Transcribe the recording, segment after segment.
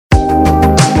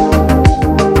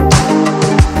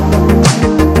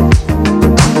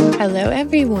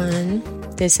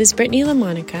This is Brittany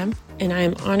LaMonica, and I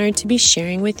am honored to be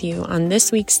sharing with you on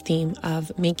this week's theme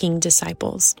of making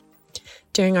disciples.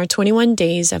 During our 21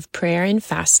 days of prayer and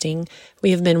fasting,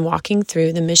 we have been walking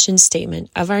through the mission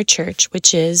statement of our church,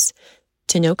 which is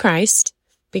to know Christ,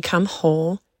 become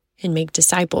whole, and make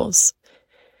disciples.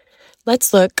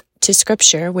 Let's look to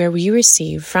Scripture where we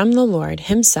receive from the Lord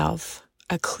Himself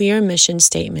a clear mission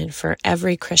statement for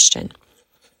every Christian.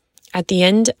 At the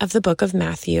end of the book of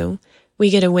Matthew, we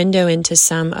get a window into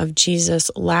some of Jesus'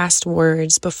 last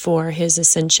words before His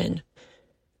ascension.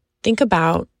 Think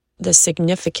about the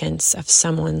significance of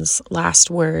someone's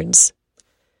last words,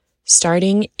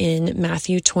 starting in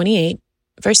Matthew 28,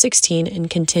 verse 16, and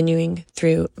continuing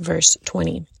through verse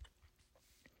 20.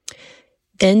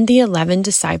 Then the 11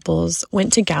 disciples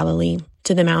went to Galilee,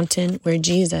 to the mountain where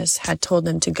Jesus had told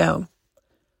them to go.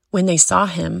 When they saw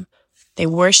Him, they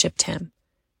worshipped Him,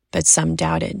 but some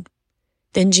doubted.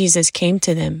 Then Jesus came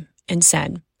to them and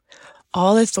said,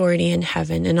 "All authority in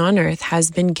heaven and on earth has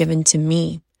been given to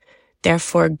me.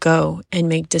 Therefore go and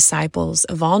make disciples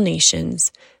of all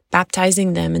nations,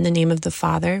 baptizing them in the name of the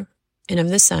Father and of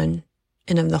the Son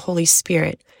and of the Holy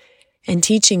Spirit, and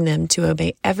teaching them to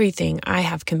obey everything I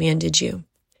have commanded you.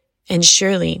 And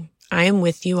surely I am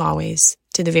with you always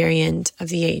to the very end of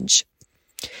the age."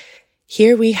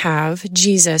 Here we have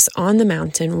Jesus on the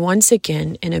mountain once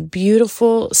again in a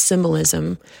beautiful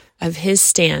symbolism of His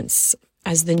stance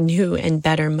as the new and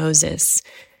better Moses.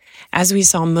 As we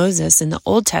saw Moses in the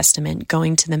Old Testament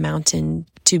going to the mountain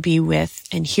to be with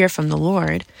and hear from the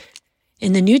Lord,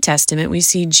 in the New Testament we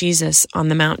see Jesus on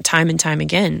the mount time and time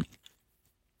again.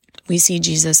 We see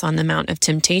Jesus on the Mount of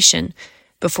Temptation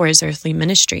before His earthly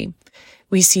ministry.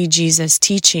 We see Jesus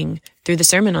teaching through the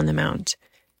Sermon on the Mount.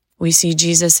 We see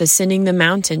Jesus ascending the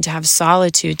mountain to have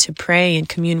solitude, to pray and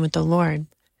commune with the Lord.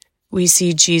 We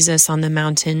see Jesus on the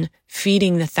mountain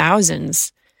feeding the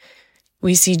thousands.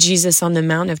 We see Jesus on the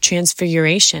Mount of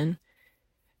Transfiguration.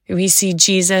 We see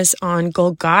Jesus on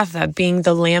Golgotha being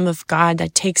the Lamb of God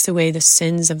that takes away the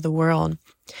sins of the world.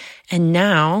 And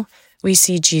now we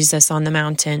see Jesus on the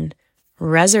mountain,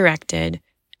 resurrected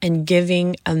and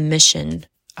giving a mission,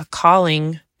 a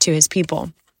calling to His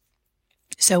people.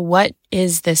 So what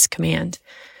is this command?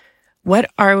 What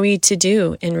are we to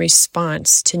do in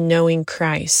response to knowing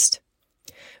Christ?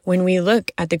 When we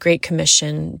look at the Great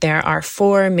Commission, there are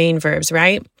 4 main verbs,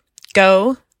 right?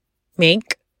 Go,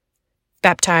 make,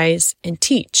 baptize, and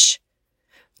teach.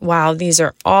 While these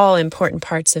are all important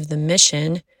parts of the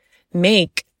mission,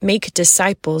 make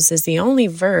disciples is the only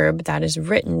verb that is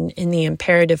written in the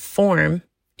imperative form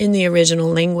in the original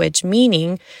language,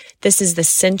 meaning this is the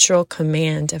central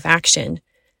command of action.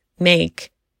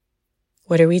 Make.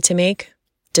 What are we to make?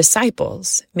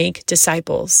 Disciples. Make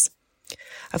disciples.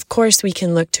 Of course, we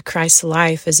can look to Christ's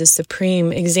life as a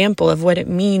supreme example of what it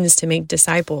means to make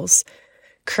disciples.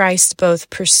 Christ both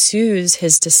pursues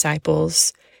His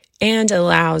disciples and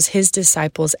allows His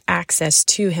disciples access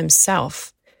to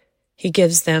Himself. He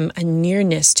gives them a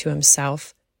nearness to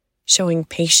Himself, showing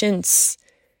patience,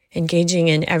 engaging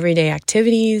in everyday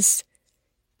activities,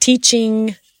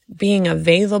 teaching, being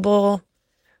available,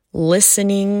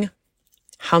 listening,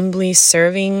 humbly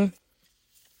serving.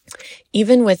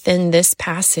 Even within this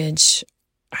passage,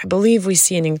 I believe we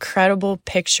see an incredible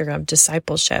picture of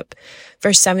discipleship.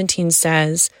 Verse 17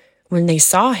 says, when they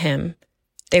saw Him,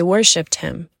 they worshipped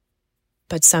Him,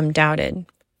 but some doubted.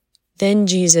 Then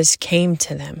Jesus came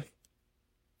to them.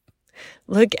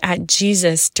 Look at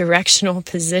Jesus' directional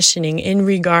positioning in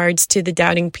regards to the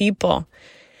doubting people.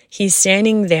 He's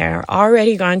standing there,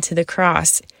 already gone to the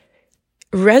cross,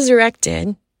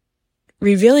 resurrected,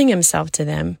 revealing Himself to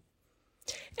them.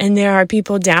 And there are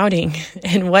people doubting.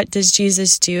 And what does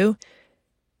Jesus do?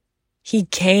 He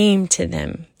came to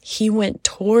them. He went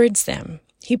towards them.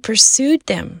 He pursued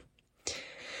them.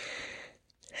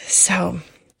 So,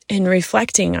 in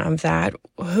reflecting on that,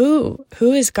 who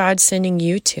is God sending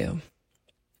you to?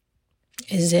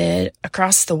 Is it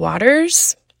across the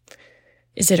waters?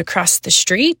 Is it across the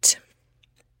street?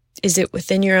 Is it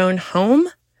within your own home?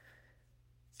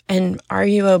 And are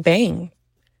you obeying?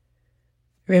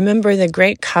 Remember the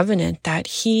great covenant that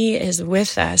He is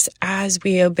with us as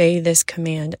we obey this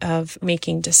command of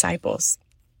making disciples.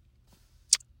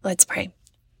 Let's pray.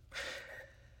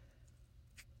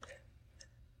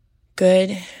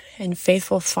 Good and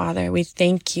faithful Father, we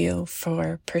thank You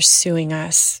for pursuing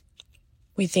us.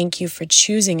 We thank You for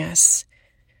choosing us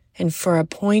and for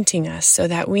appointing us so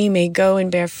that we may go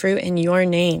and bear fruit in Your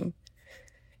name.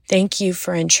 Thank You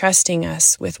for entrusting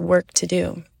us with work to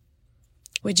do.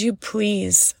 Would You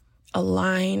please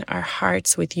align our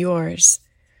hearts with Yours?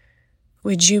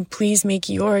 Would you please make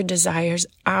your desires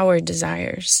our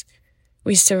desires?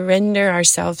 We surrender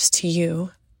ourselves to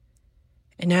you.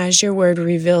 And as your word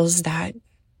reveals that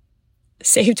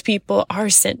saved people are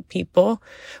sent people,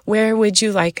 where would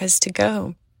you like us to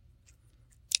go?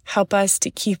 Help us to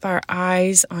keep our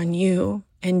eyes on you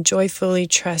and joyfully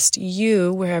trust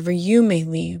you wherever you may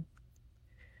lead.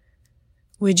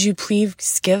 Would you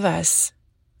please give us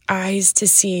eyes to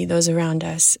see those around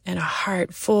us and a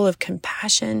heart full of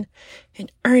compassion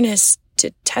and earnest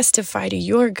to testify to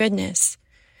your goodness.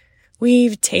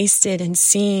 We've tasted and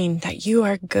seen that you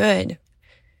are good.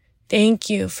 Thank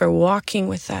you for walking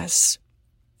with us,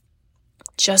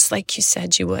 just like you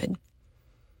said you would.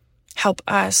 Help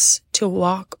us to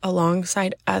walk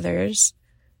alongside others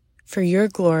for your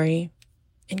glory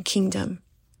and kingdom.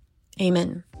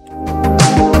 Amen.